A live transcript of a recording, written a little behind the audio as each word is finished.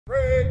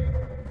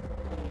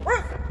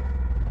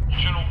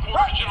General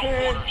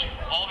quarters.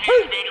 All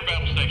hands man your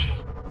battle stations.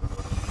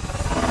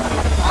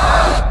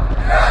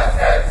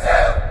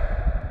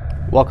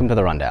 Welcome to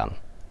the Rundown.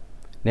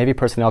 Navy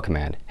Personnel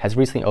Command has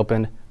recently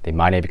opened the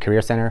Mynavy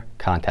Career Center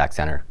Contact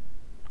Center,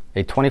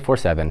 a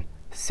 24/7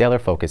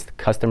 sailor-focused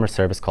customer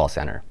service call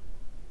center.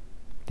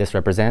 This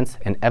represents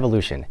an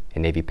evolution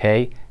in Navy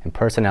pay and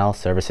personnel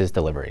services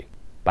delivery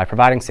by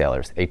providing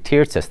sailors a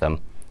tiered system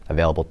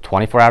available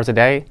 24 hours a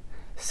day,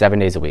 7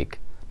 days a week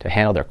to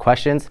handle their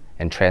questions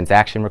and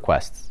transaction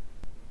requests.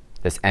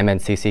 This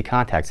MNCC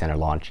Contact Center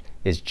launch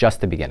is just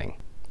the beginning.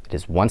 It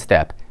is one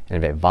step in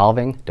an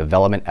evolving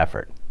development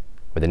effort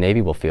where the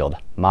Navy will field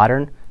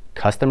modern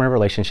customer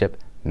relationship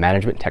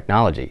management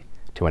technology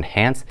to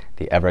enhance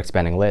the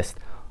ever-expanding list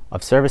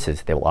of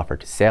services they will offer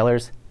to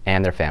sailors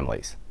and their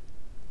families.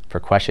 For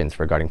questions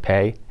regarding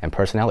pay and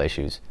personnel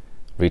issues,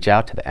 reach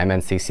out to the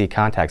MNCC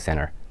Contact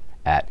Center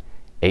at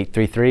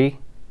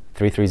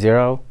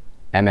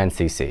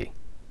 833-330-MNCC.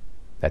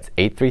 That's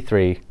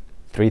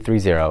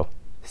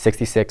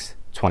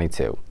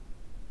 833-330-6622.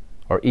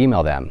 Or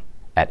email them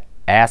at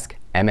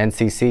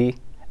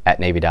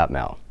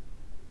askmncc@navy.mil.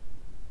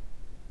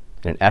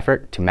 In an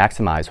effort to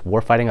maximize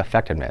warfighting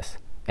effectiveness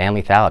and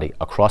lethality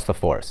across the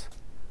force,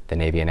 the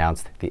Navy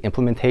announced the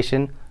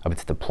implementation of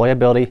its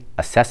Deployability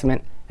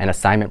Assessment and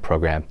Assignment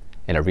Program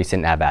in a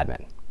recent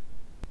NAVADMIN.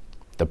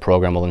 The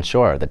program will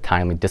ensure the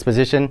timely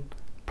disposition,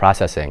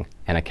 processing,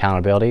 and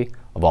accountability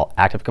of all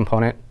active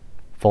component,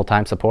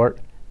 full-time support,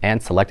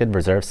 and selected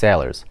reserve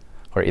sailors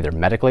who are either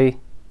medically,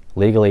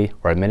 legally,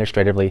 or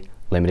administratively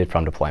limited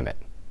from deployment.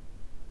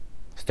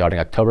 Starting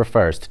October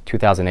 1st,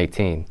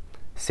 2018,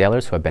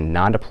 sailors who have been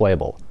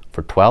non-deployable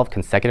for 12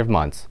 consecutive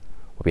months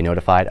will be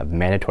notified of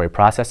mandatory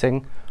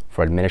processing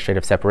for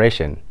administrative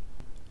separation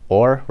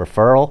or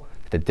referral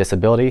to the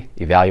Disability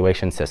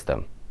Evaluation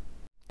System.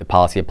 The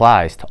policy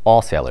applies to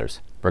all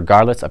sailors,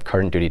 regardless of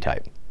current duty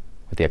type,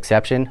 with the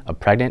exception of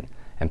pregnant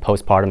and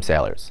postpartum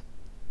sailors.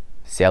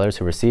 Sailors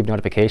who receive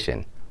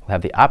notification will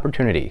have the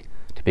opportunity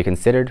to be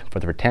considered for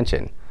the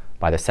retention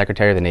by the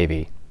Secretary of the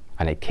Navy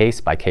on a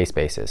case-by-case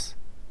basis.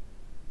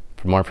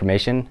 For more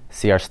information,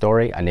 see our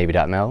story on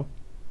Navy.mil,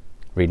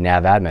 read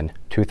NAVADMIN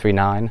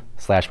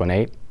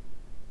 239/18,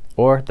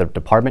 or the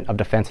Department of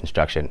Defense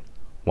Instruction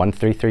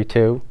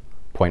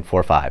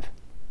 1332.45.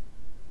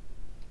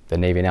 The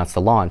Navy announced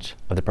the launch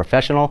of the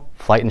Professional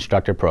Flight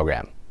Instructor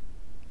Program,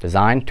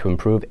 designed to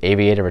improve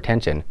aviator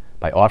retention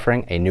by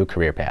offering a new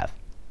career path.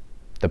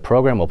 The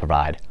program will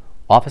provide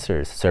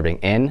officers serving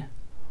in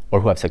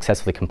or who have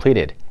successfully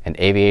completed an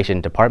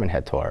aviation department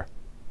head tour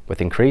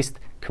with increased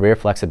career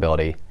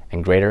flexibility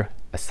and greater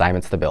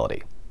assignment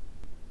stability.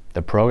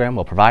 The program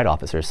will provide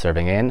officers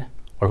serving in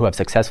or who have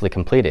successfully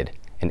completed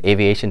an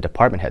aviation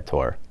department head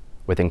tour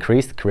with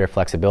increased career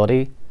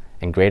flexibility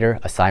and greater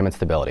assignment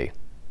stability.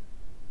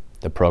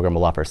 The program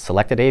will offer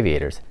selected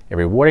aviators a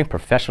rewarding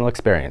professional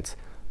experience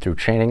through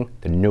training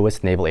the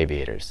newest naval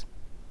aviators.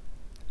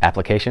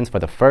 Applications for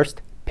the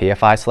first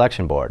PFI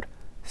Selection Board,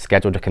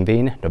 scheduled to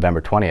convene November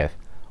 20th,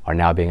 are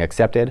now being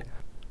accepted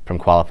from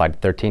qualified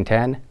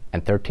 1310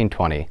 and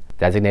 1320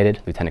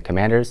 designated lieutenant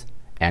commanders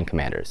and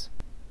commanders.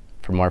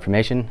 For more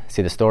information,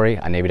 see the story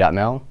on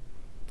Navy.mil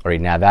or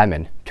read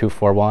NAVADMIN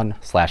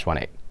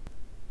 241/18.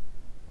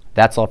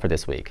 That's all for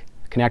this week.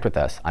 Connect with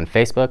us on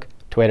Facebook,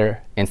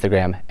 Twitter,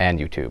 Instagram, and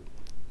YouTube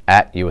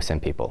at USM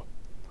People.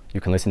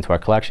 You can listen to our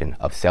collection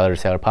of Sailor to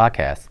Sailor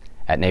podcasts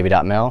at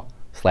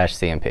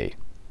Navy.mil/CMP.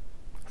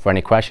 For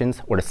any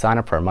questions or to sign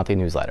up for our monthly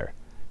newsletter,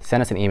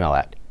 send us an email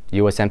at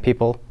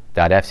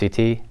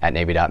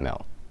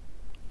usmpeople.fct@Navy.mil.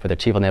 For the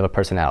Chief of Naval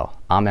Personnel,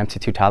 I'm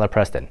MC2 Tyler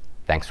Preston.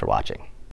 Thanks for watching.